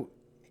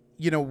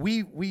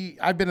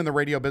I've been in the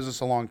radio business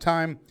a long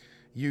time.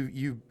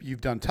 You've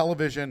done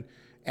television,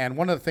 and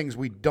one of the things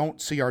we don't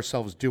see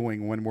ourselves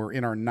doing when we're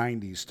in our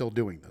 90s, still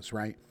doing this,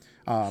 right?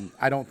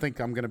 I don't think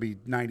I'm going to be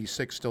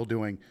 96 still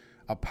doing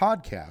a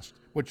podcast,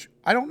 which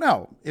I don't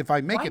know if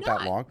I make it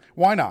that long.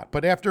 Why not?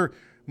 But after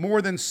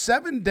more than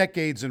 7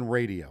 decades in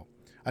radio,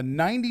 a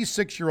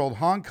 96-year-old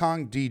Hong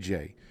Kong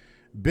DJ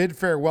bid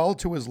farewell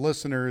to his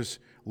listeners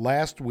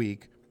last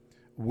week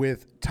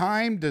with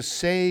Time to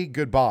Say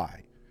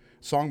Goodbye,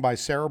 sung by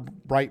Sarah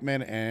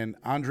Brightman and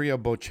Andrea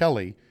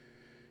Bocelli.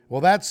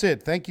 Well, that's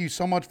it. Thank you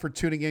so much for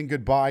tuning in.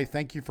 Goodbye.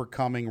 Thank you for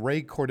coming.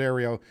 Ray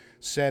Corderio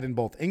said in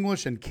both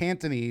English and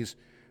Cantonese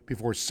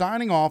before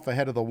signing off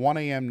ahead of the 1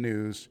 a.m.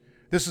 news.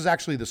 This is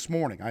actually this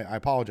morning. I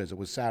apologize. It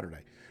was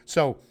Saturday.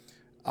 So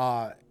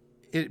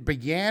it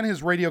began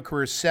his radio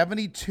career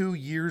 72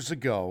 years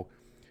ago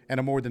and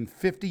a more than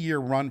 50-year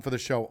run for the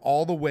show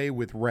all the way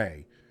with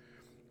Ray,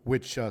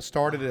 which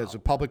started as a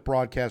public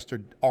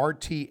broadcaster,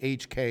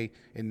 RTHK,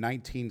 in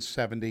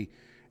 1970.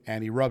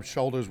 And he rubbed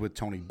shoulders with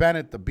Tony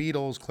Bennett, the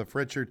Beatles, Cliff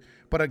Richard.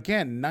 But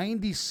again,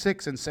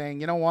 96 and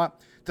saying, you know what?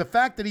 The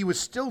fact that he was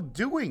still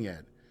doing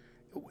it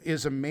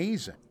is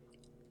amazing.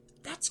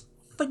 That's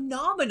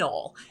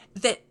phenomenal.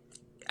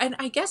 And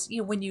I guess,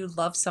 when you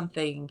love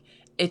something,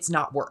 it's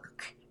not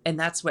work. And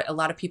that's what a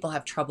lot of people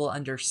have trouble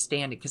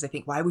understanding, because I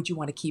think, why would you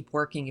want to keep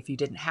working if you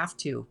didn't have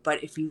to?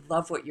 But if you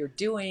love what you're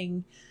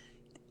doing,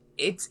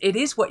 it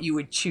is what you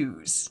would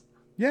choose.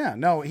 Yeah,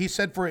 no, he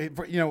said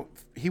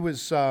he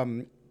was...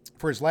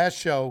 For his last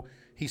show,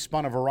 he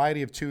spun a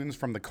variety of tunes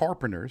from the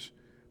Carpenters,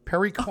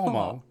 Perry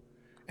Como,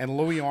 and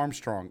Louis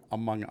Armstrong,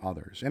 among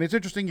others. And it's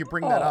interesting you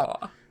bring that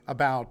up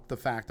about the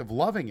fact of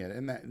loving it.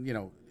 And that,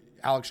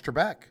 Alex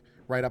Trebek,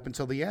 right up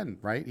until the end,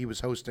 right? He was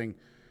hosting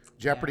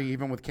Jeopardy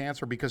even with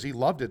cancer because he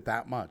loved it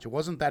that much. It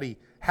wasn't that he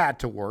had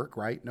to work,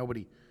 right?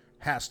 Nobody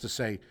has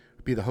to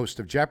be the host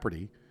of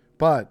Jeopardy.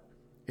 But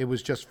it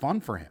was just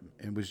fun for him.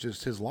 It was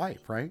just his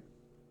life, right?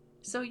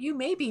 So you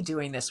may be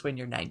doing this when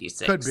you're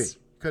 96.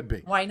 Could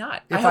be. Why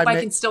not? I hope I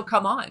can still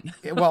come on.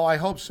 Well, I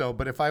hope so.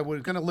 But if I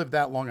was going to live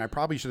that long, I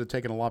probably should have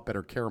taken a lot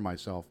better care of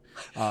myself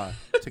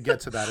to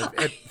get to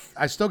that.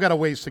 I still got a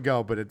ways to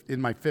go, but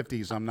in my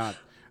 50s, I'm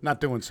not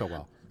doing so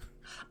well.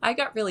 I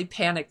got really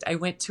panicked. I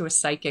went to a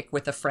psychic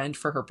with a friend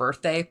for her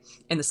birthday,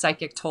 and the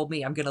psychic told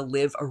me I'm going to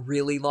live a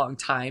really long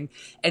time.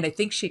 And I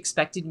think she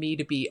expected me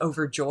to be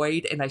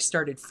overjoyed, and I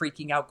started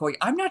freaking out going,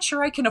 I'm not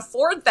sure I can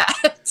afford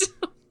that.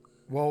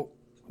 Well,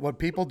 what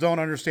people don't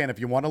understand, if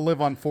you want to live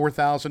on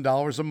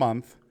 $4,000 a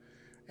month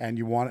and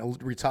you want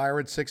to retire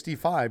at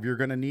 65, you're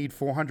going to need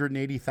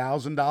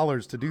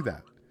 $480,000 to do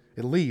that,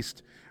 at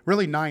least.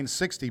 Really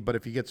 $960, but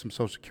if you get some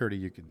Social Security,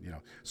 you can,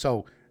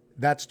 So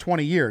that's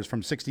 20 years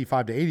from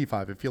 65 to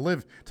 85. If you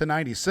live to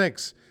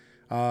 96,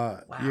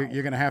 wow. you're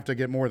going to have to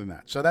get more than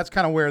that. So that's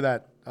kind of where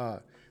that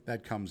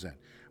comes in.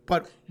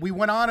 But we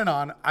went on and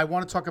on. I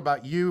want to talk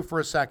about you for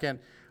a second.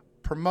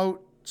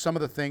 promote some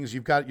of the things.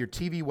 You've got your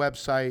TV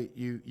website.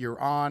 You're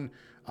on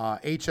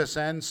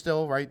HSN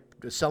still, right?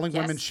 Selling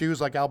Yes. women's shoes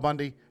like Al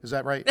Bundy. Is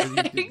that right?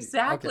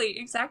 Exactly,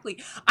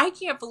 exactly. I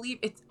can't believe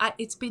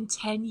it's been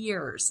 10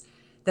 years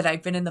that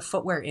I've been in the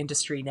footwear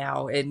industry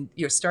now, and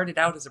started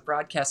out as a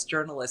broadcast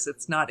journalist.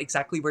 It's not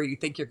exactly where you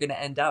think you're going to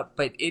end up,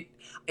 but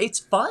it's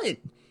fun.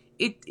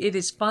 It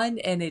is fun,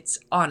 and it's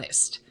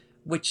honest,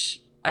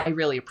 which I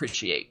really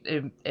appreciate,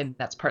 and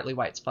that's partly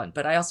why it's fun.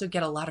 But I also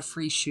get a lot of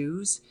free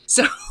shoes.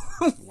 So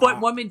what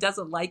woman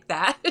doesn't like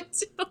that?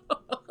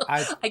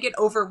 I get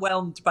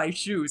overwhelmed by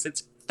shoes.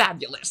 It's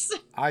fabulous.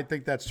 I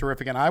think that's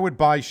terrific, and I would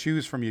buy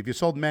shoes from you if you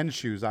sold men's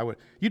shoes.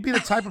 You'd be the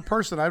type of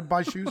person I would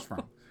buy shoes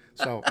from.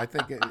 So I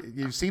think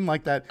you seem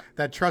like that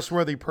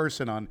trustworthy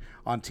person on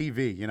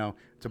TV,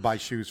 to buy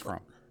shoes from.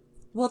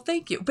 Well,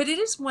 thank you. But it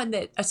is one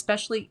that,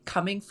 especially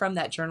coming from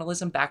that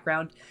journalism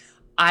background,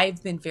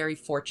 I've been very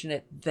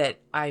fortunate that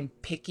I'm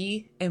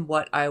picky in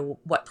what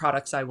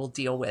products I will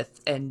deal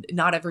with, and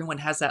not everyone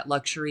has that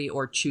luxury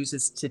or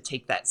chooses to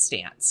take that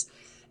stance.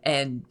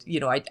 And,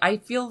 I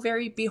feel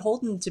very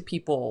beholden to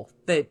people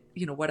that,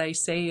 what I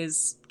say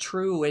is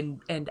true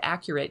and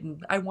accurate,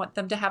 and I want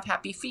them to have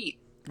happy feet.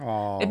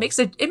 Oh. It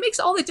makes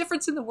all the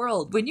difference in the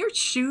world. When your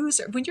shoes,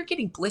 when you're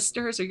getting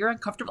blisters or you're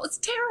uncomfortable, it's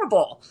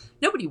terrible.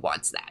 Nobody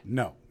wants that.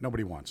 No,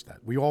 nobody wants that.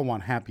 We all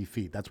want happy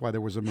feet. That's why there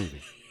was a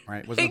movie,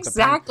 right? Wasn't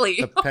Exactly.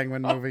 it the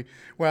Penguin movie?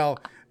 Well,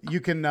 you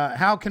can.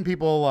 How can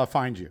people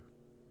find you?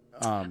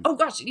 Oh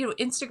gosh,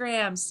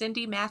 Instagram,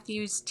 Cindy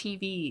Matthews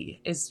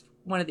TV is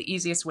one of the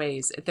easiest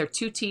ways. There are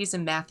 2 T's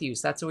in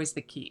Matthews. That's always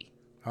the key.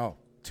 Oh,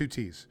 2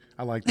 T's.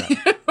 I like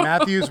that.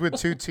 Matthews with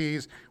 2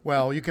 T's.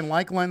 Well, you can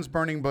like Lens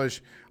Burning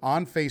Bush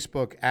on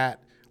Facebook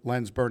at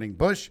Lens Burning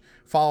Bush.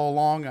 Follow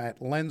along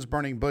at Lens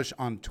Burning Bush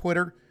on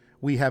Twitter.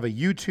 We have a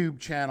YouTube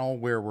channel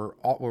where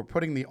we're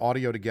putting the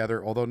audio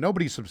together, although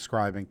nobody's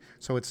subscribing,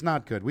 so it's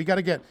not good. We got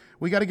to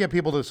get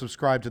people to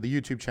subscribe to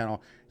the YouTube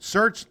channel.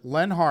 Search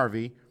Len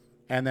Harvey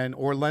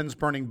or Lens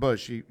Burning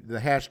Bush, the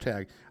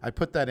hashtag. I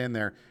put that in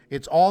there.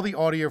 It's all the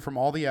audio from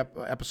all the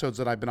episodes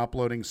that I've been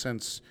uploading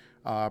since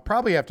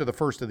probably after the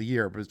first of the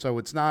year, but so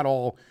it's not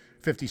all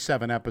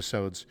 57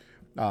 episodes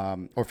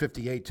or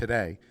 58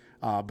 today.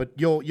 But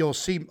you'll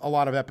see a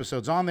lot of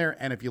episodes on there,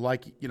 and if you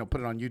like,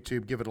 put it on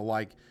YouTube, give it a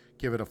like,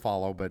 give it a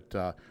follow.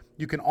 But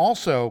you can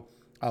also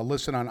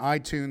listen on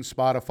iTunes,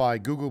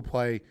 Spotify, Google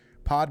Play,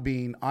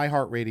 Podbean,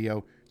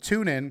 iHeartRadio,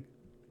 TuneIn.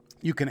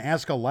 You can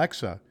ask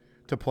Alexa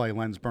to play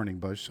Lens Burning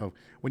Bush. So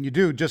when you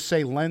do, just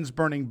say Lens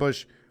Burning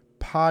Bush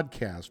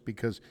podcast,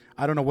 because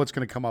I don't know what's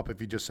going to come up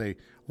if you just say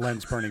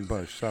Lens Burning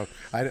Bush. So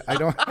I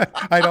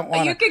don't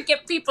want. You could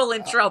get people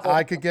in trouble.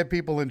 I could get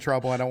people in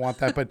trouble. I don't want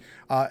that. But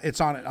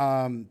it's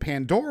on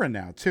Pandora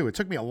now too. It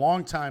took me a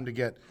long time to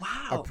get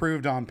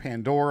approved on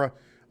Pandora,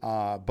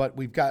 but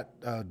we've got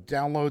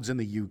downloads in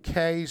the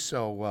UK.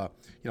 So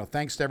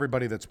thanks to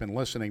everybody that's been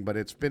listening. But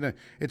it's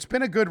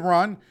been a good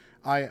run.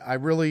 I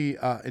really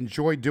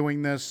enjoy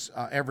doing this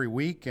every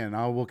week, and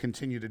I will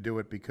continue to do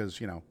it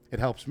because, it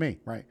helps me,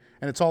 right?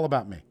 And it's all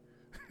about me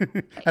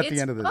at the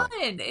end of the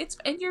day.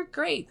 And you're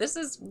great. This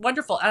is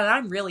wonderful. And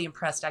I'm really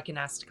impressed. I can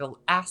ask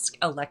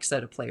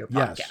Alexa to play your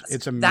podcast. Yes,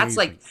 it's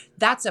amazing.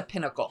 That's a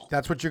pinnacle.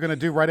 That's what you're going to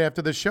do right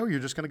after the show. You're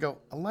just going to go,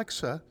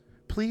 Alexa,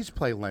 please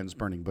play Lens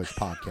Burning Bush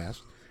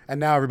podcast. And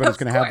now everybody's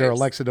going to have their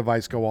Alexa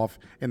device go off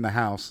in the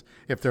house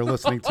if they're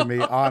listening to me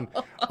on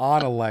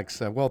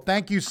Alexa. Well,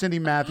 thank you, Cindy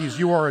Matthews.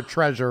 You are a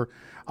treasure.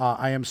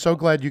 I am so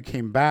glad you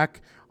came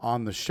back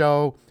on the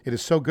show. It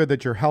is so good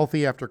that you're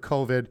healthy after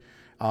COVID.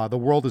 The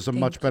world is a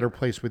much better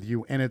place with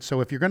you in it. So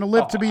if you're going to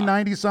live to be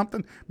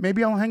 90-something,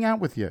 maybe I'll hang out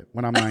with you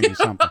when I'm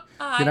 90-something.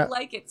 I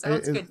like it.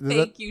 Sounds good.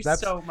 Thank you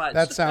so much.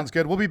 That sounds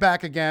good. We'll be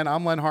back again.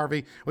 I'm Len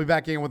Harvey. We'll be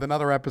back again with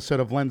another episode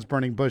of Lens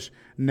Burning Bush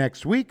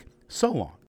next week. So long.